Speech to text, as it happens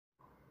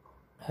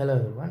Hello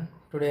everyone,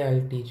 today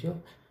I'll teach you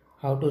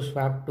how to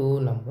swap two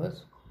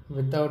numbers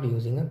without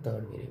using a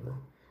third variable.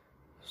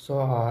 So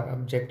our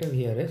objective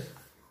here is,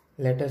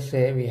 let us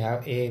say we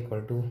have a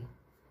equal to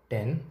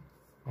 10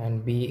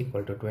 and b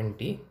equal to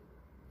 20.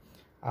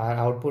 Our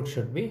output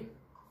should be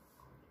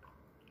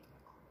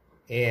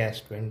a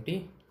as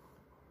 20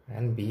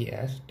 and b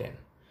as 10.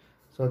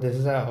 So this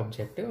is our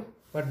objective,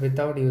 but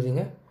without using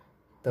a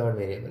third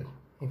variable.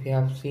 If you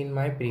have seen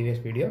my previous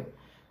video,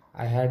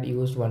 I had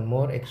used one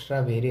more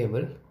extra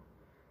variable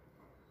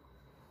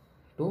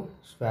to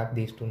swap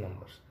these two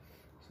numbers.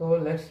 So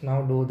let's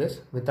now do this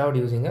without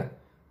using a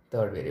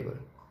third variable.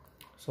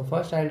 So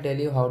first I'll tell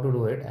you how to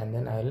do it, and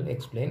then I'll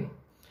explain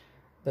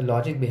the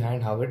logic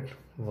behind how it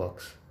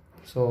works.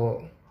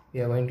 So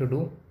we are going to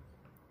do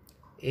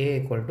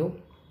a equal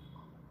to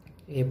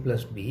a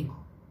plus b,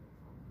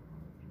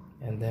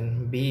 and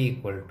then b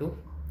equal to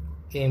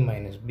a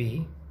minus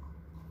b,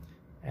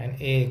 and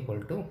a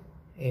equal to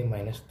a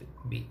minus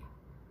b.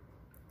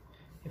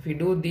 If we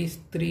do these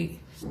three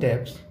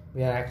steps,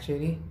 we are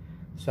actually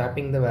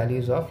swapping the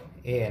values of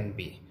a and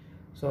b.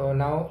 So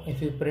now if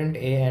we print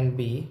a and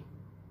b,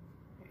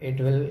 it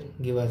will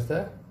give us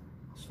the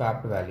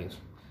swapped values.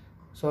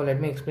 So let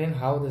me explain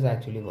how this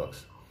actually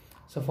works.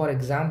 So for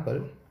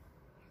example,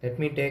 let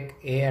me take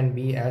a and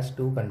b as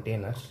two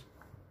containers.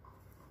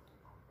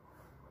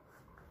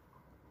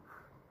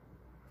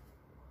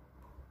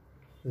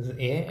 This is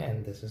a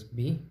and this is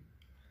b.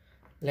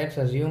 Let's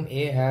assume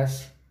a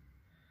has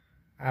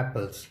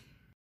apples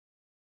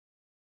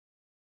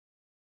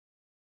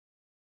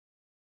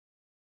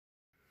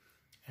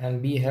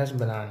and b has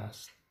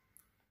bananas.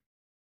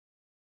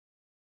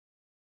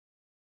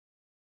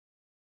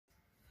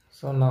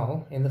 So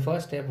now in the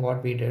first step,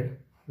 what we did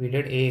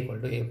a equal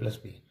to a plus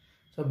b.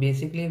 So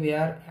basically we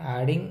are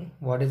adding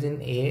what is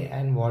in a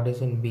and what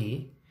is in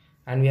b,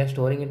 and we are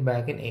storing it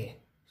back in a.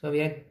 So we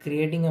are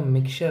creating a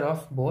mixture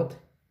of both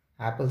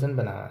apples and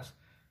bananas.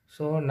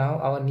 So now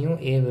our new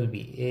a will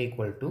be a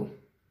equal to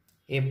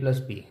a plus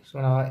b. So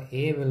now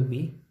a will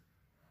be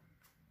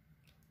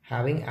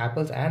having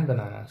apples and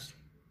bananas.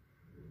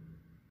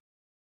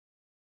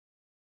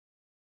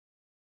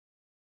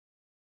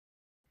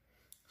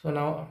 So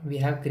now we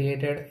have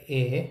created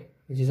a,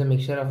 which is a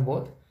mixture of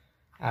both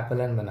apple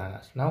and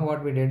bananas. Now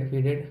what we did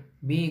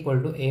b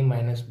equal to a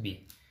minus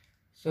b.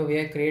 So we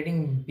are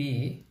creating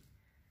b,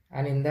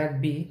 and in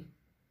that b,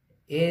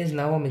 a is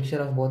now a mixture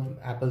of both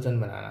apples and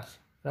bananas.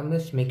 From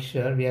this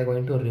mixture we are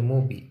going to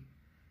remove b.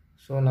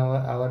 So now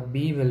our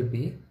b will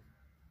be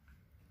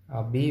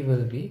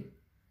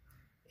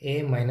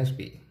a minus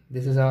b.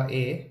 This is our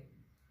a,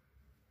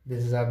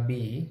 this is our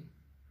b.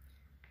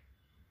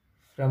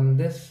 From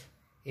this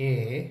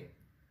a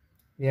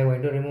we are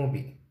going to remove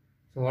b.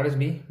 So what is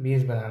b? B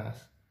is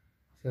bananas.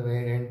 So we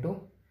are going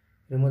to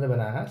remove the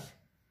bananas.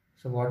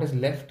 So what is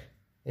left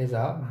is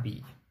our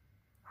b.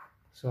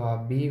 So our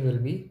b will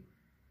be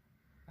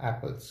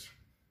apples.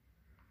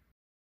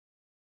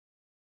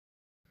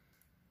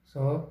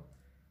 So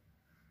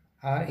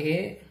our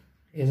a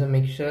is a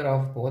mixture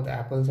of both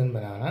apples and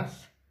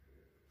bananas.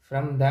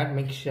 From that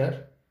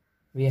mixture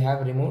we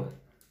have removed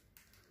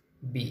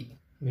b,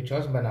 which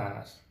was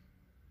bananas.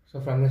 So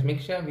from this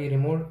mixture we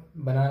removed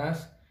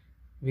bananas,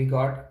 we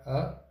got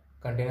a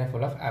container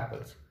full of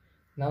apples.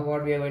 Now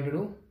what we are going to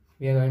do,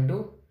 we are going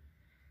to,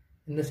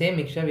 in the same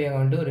mixture we are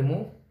going to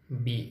remove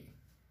b.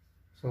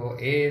 So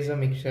a is a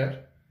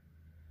mixture,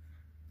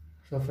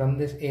 so from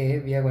this a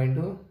we are going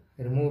to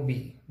remove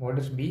b. What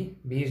is b?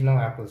 B is now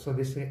apple. So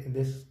this time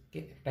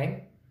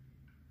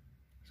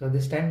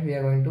we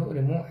are going to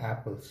remove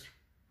apples.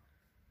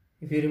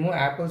 If you remove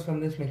apples from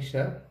this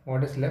mixture,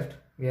 what is left?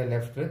 We are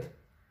left with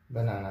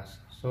bananas.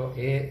 So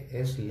a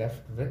is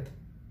left with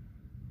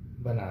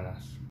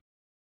bananas.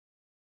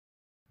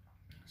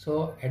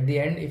 So at the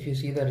end, if you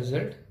see the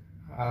result,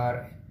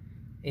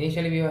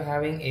 initially we were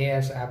having a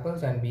as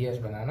apples and b as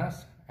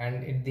bananas,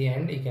 and at the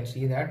end you can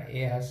see that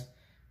a has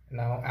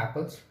now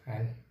apples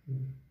and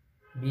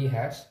b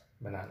has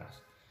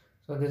bananas.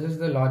 So this is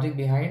the logic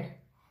behind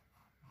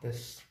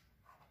this.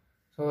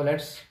 So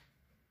let's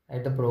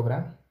add the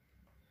program.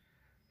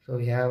 So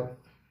we have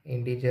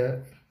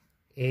integer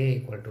a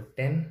equal to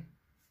 10,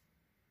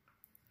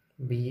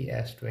 b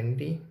as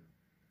 20.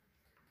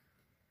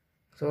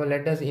 So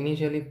let us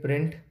initially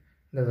print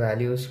the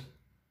values.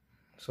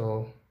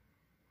 So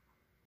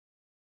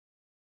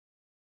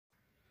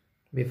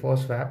before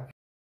swap,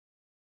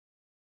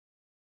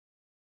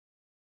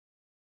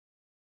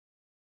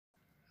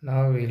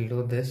 now we'll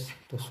do this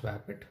to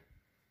swap it.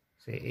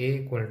 Say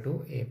a equal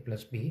to a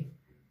plus b.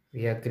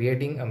 We are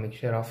creating a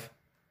mixture of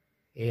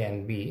a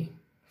and b.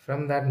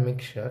 From that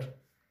mixture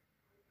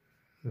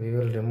we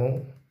will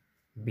remove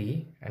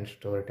b and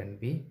store it in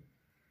b.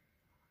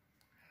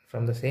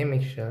 From the same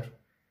mixture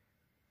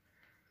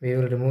we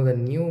will remove the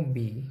new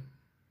b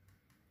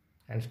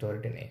and store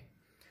it in a.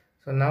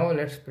 So now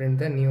let's print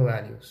the new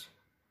values.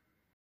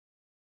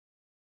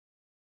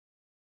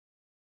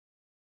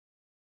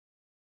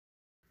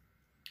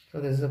 So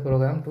this is a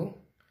program to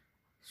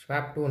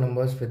swap two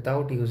numbers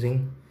without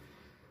using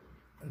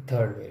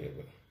third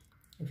variable.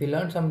 If you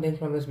learned something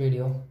from this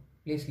video,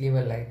 please leave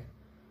a like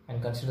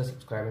and consider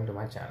subscribing to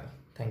my channel.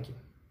 Thank you.